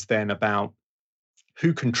questions then about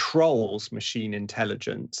who controls machine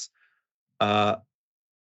intelligence, and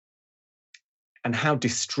how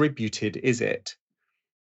distributed is it?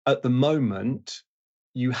 At the moment,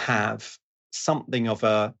 you have something of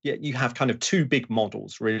you have kind of two big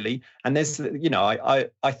models, really. And there's, I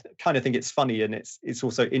kind of think it's funny, and it's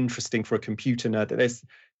also interesting for a computer nerd that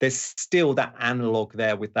there's still that analog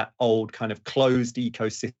there with that old kind of closed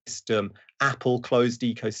ecosystem, Apple closed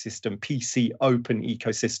ecosystem, PC open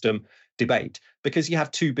ecosystem debate, because you have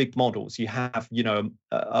two big models. You have,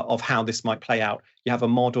 of how this might play out. You have a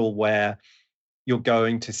model where you're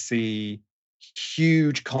going to see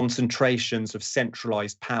huge concentrations of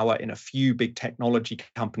centralized power in a few big technology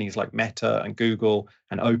companies like Meta and Google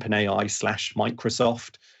and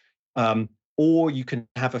OpenAI/Microsoft. Or you can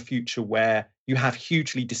have a future where you have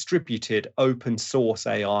hugely distributed open source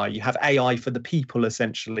AI. You have AI for the people,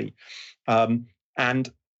 essentially.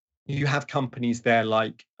 And you have companies there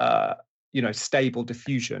like, Stable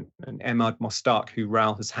Diffusion and Emad Mostak, who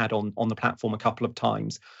Raoul has had on the platform a couple of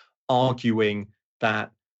times, arguing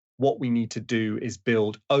that what we need to do is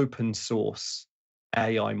build open source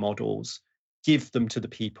AI models, give them to the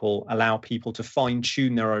people, allow people to fine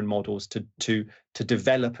tune their own models to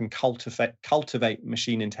develop and cultivate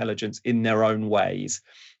machine intelligence in their own ways.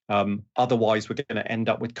 Otherwise, we're going to end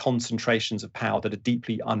up with concentrations of power that are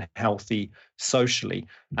deeply unhealthy socially.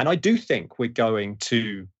 And I do think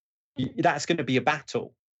that's going to be a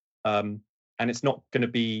battle, and it's not going to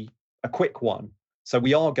be a quick one. So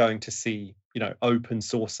we are going to see, open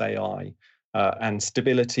source AI, and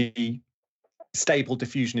Stable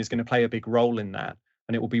Diffusion is going to play a big role in that,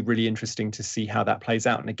 and it will be really interesting to see how that plays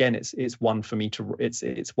out. And again, it's one for me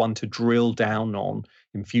it's one to drill down on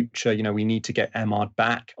in future. We need to get Emad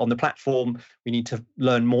back on the platform. We need to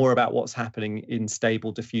learn more about what's happening in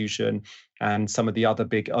Stable Diffusion and some of the other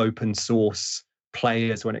big open source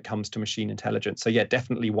players when it comes to machine intelligence. So yeah,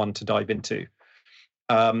 definitely one to dive into.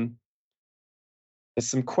 There's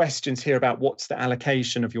some questions here about what's the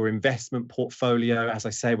allocation of your investment portfolio. As I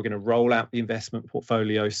say, we're going to roll out the investment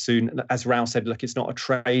portfolio soon. As Raoul said, look, it's not a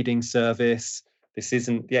trading service. The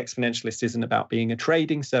Exponentialist isn't about being a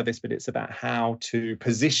trading service, but it's about how to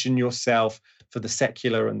position yourself for the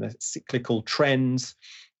secular and the cyclical trends.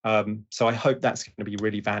 So I hope that's going to be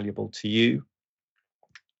really valuable to you.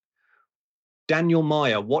 Daniel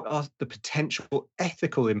Meyer, what are the potential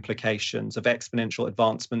ethical implications of exponential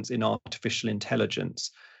advancements in artificial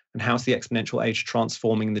intelligence? And how's the exponential age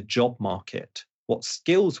transforming the job market? What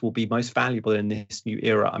skills will be most valuable in this new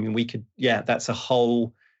era? I mean, that's a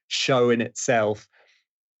whole show in itself.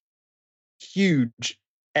 Huge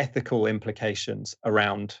ethical implications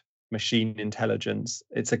around machine intelligence.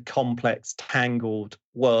 It's a complex, tangled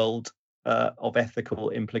world of ethical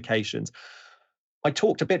implications. I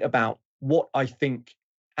talked a bit about what I think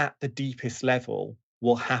at the deepest level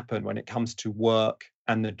will happen when it comes to work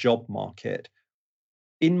and the job market.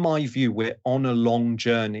 In my view, we're on a long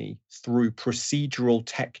journey through procedural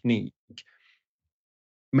technique.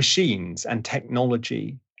 Machines and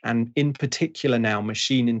technology, and in particular now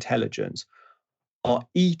machine intelligence, are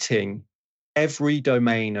eating every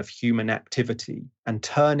domain of human activity and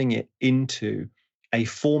turning it into a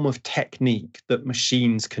form of technique that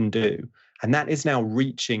machines can do. And that is now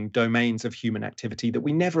reaching domains of human activity that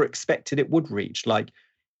we never expected it would reach, like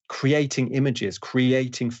creating images,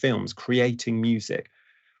 creating films, creating music.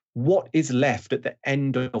 What is left at the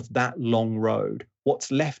end of that long road? What's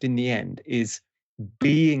left in the end is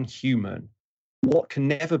being human. What can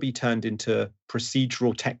never be turned into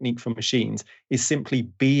procedural technique for machines is simply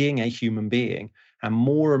being a human being. And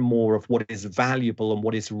more of what is valuable and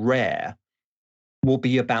what is rare will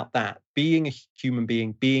be about that, being a human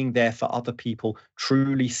being, being there for other people,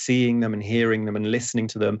 truly seeing them and hearing them and listening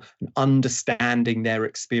to them and understanding their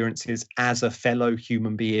experiences as a fellow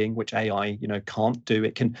human being, which AI, can't do.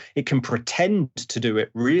 It can pretend to do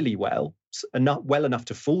it really well enough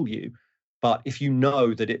to fool you. But if you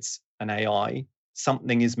know that it's an AI,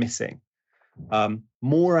 something is missing.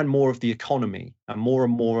 More and more of the economy and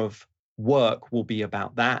more of work will be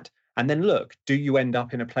about that. And then look, do you end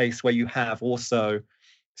up in a place where you have also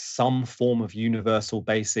some form of universal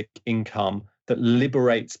basic income that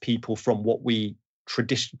liberates people from what we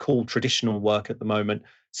call traditional work at the moment,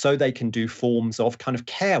 so they can do forms of kind of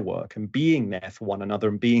care work and being there for one another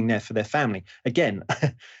and being there for their family? Again,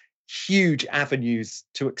 huge avenues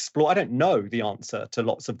to explore. I don't know the answer to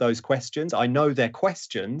lots of those questions. I know they're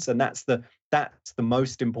questions, and that's the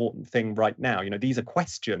most important thing right now. These are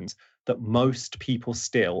questions that most people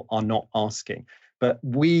still are not asking. But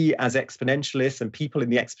we as exponentialists and people in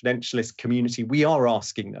the exponentialist community, we are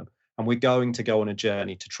asking them, and we're going to go on a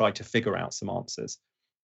journey to try to figure out some answers.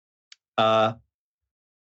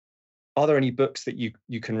 Are there any books that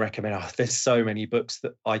you can recommend? Oh, there's so many books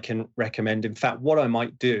that I can recommend. In fact, what I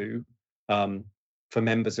might do for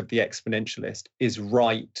members of the Exponentialist is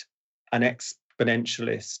write an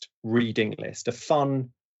Exponentialist reading list, a fun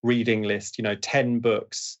reading list, 10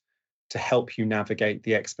 books to help you navigate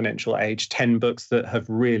the exponential age, 10 books that have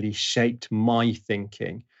really shaped my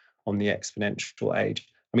thinking on the exponential age.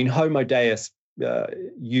 I mean, Homo Deus,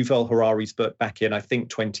 Yuval Harari's book back in, I think,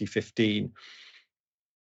 2015,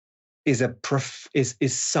 is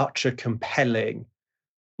such a compelling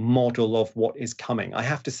model of what is coming. I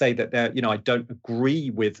have to say that I don't agree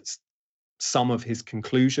with some of his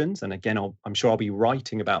conclusions, and again, I'm sure I'll be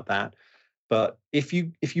writing about that. But if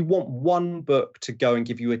you want one book to go and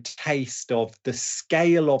give you a taste of the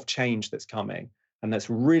scale of change that's coming, and that's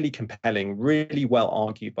really compelling, really well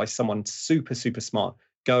argued by someone super, super smart,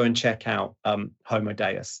 go and check out Homo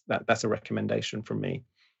Deus. That's a recommendation from me.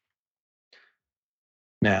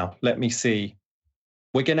 Now, let me see.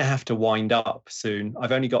 We're going to have to wind up soon.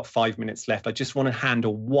 I've only got 5 minutes left. I just want to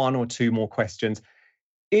handle one or two more questions.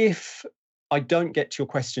 If I don't get to your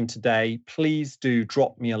question today, please do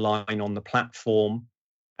drop me a line on the platform,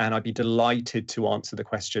 and I'd be delighted to answer the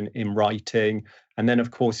question in writing. And then,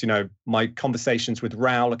 of course, my conversations with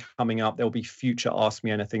Raoul are coming up. There'll be future Ask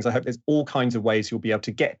Me Anythings. I hope there's all kinds of ways you'll be able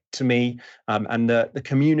to get to me. And the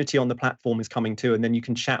community on the platform is coming too. And then you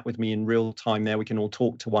can chat with me in real time there. We can all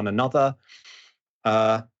talk to one another.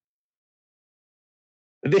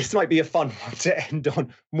 This might be a fun one to end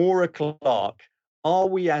on. Maura Clark. Are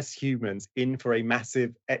we as humans in for a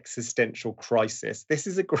massive existential crisis? This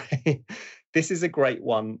is a great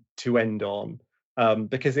one to end on,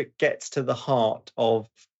 because it gets to the heart of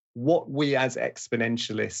what we as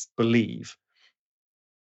exponentialists believe.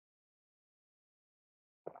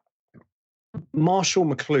 Marshall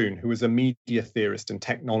McLuhan, who was a media theorist and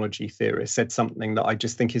technology theorist, said something that I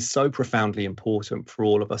just think is so profoundly important for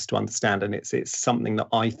all of us to understand, and it's something that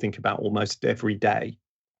I think about almost every day,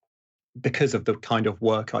 because of the kind of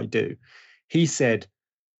work I do. He said,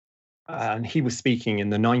 and he was speaking in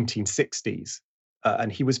the 1960s,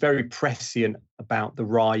 and he was very prescient about the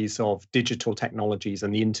rise of digital technologies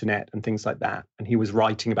and the internet and things like that. And he was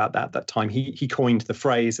writing about that at that time. He coined the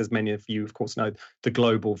phrase, as many of you, of course, know, the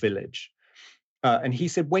global village. And he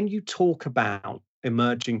said, when you talk about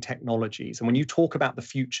emerging technologies and when you talk about the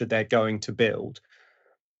future they're going to build,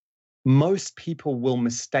 most people will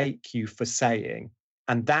mistake you for saying,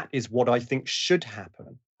 and that is what I think should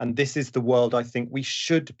happen. And this is the world I think we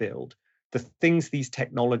should build. The things these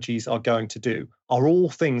technologies are going to do are all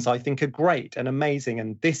things I think are great and amazing.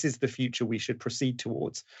 And this is the future we should proceed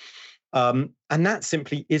towards. And that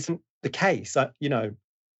simply isn't the case.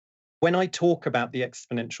 When I talk about the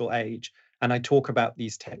exponential age and I talk about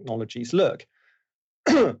these technologies, look,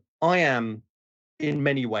 I am in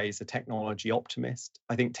many ways a technology optimist.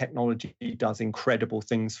 I think technology does incredible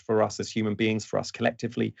things for us as human beings, for us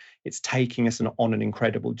collectively. It's taking us on an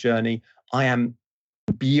incredible journey. I am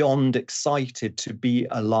beyond excited to be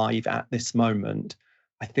alive at this moment.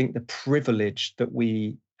 I think the privilege that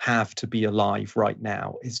we have to be alive right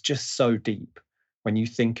now is just so deep when you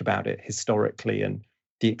think about it historically and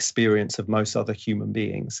the experience of most other human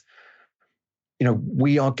beings.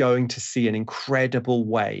 We are going to see an incredible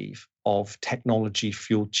wave of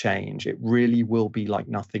technology-fueled change. It really will be like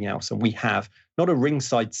nothing else. And we have not a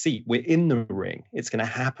ringside seat. We're in the ring. It's going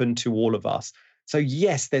to happen to all of us. So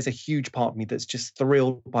yes, there's a huge part of me that's just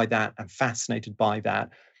thrilled by that and fascinated by that.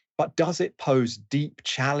 But does it pose deep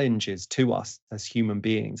challenges to us as human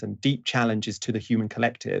beings and deep challenges to the human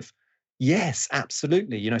collective? Yes,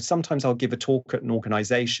 absolutely. Sometimes I'll give a talk at an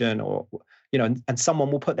organization or and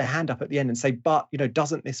someone will put their hand up at the end and say, but,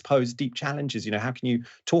 doesn't this pose deep challenges? How can you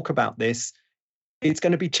talk about this? It's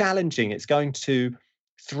going to be challenging. It's going to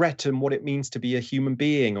threaten what it means to be a human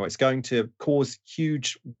being, or it's going to cause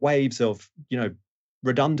huge waves of,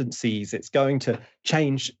 redundancies. It's going to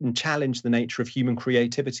change and challenge the nature of human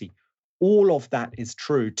creativity. All of that is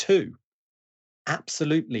true too.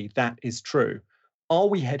 Absolutely, that is true. Are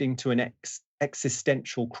we heading to an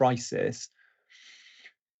existential crisis?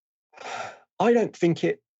 I don't think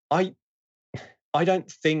it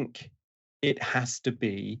has to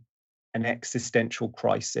be an existential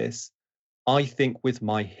crisis. I think with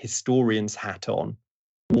my historian's hat on,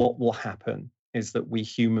 what will happen is that we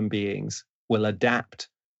human beings will adapt.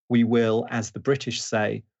 We will, as the British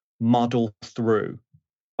say, muddle through.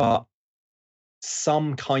 But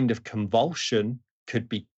some kind of convulsion could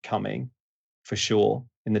be coming for sure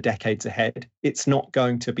in the decades ahead. It's not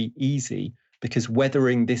going to be easy because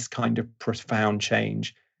weathering this kind of profound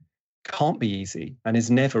change can't be easy and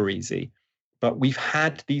is never easy. But we've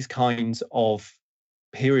had these kinds of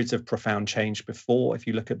periods of profound change before. If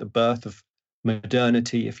you look at the birth of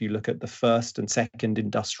modernity, if you look at the first and second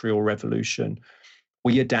industrial revolution,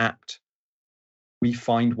 we adapt, we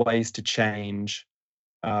find ways to change,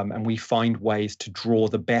 and we find ways to draw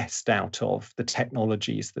the best out of the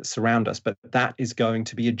technologies that surround us. But that is going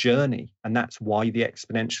to be a journey. And that's why the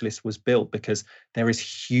Exponentialist was built, because there is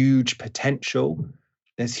huge potential.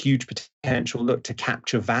 There's huge potential, look, to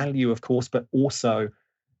capture value, of course, but also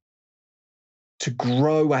to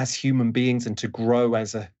grow as human beings and to grow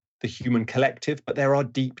as the human collective. But there are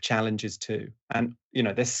deep challenges too. And,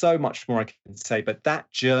 there's so much more I can say, but that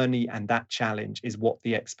journey and that challenge is what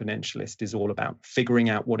the Exponentialist is all about. Figuring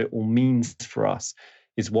out what it all means for us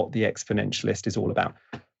is what the Exponentialist is all about.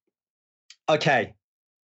 Okay,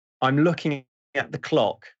 I'm looking at the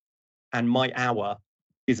clock and my hour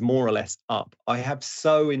is more or less up. I have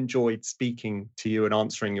so enjoyed speaking to you and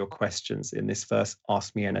answering your questions in this first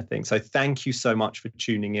Ask Me Anything. So thank you so much for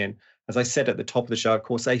tuning in. As I said at the top of the show, of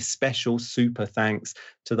course, a special super thanks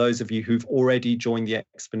to those of you who've already joined the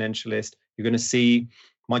Exponentialist. You're going to see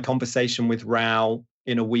my conversation with Raoul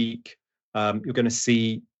in a week. You're going to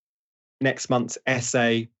see next month's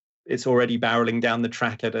essay. It's already barreling down the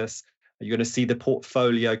track at us. You're going to see the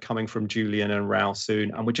portfolio coming from Julian and Raoul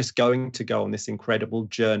soon. And we're just going to go on this incredible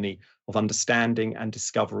journey of understanding and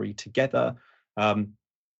discovery together.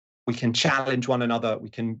 We can challenge one another. We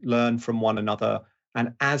can learn from one another.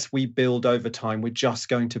 And as we build over time, we're just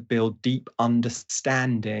going to build deep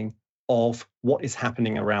understanding of what is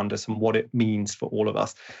happening around us and what it means for all of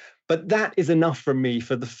us. But that is enough from me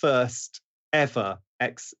for the first ever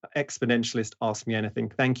Exponentialist Ask Me Anything.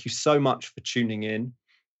 Thank you so much for tuning in.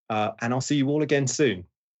 And I'll see you all again soon.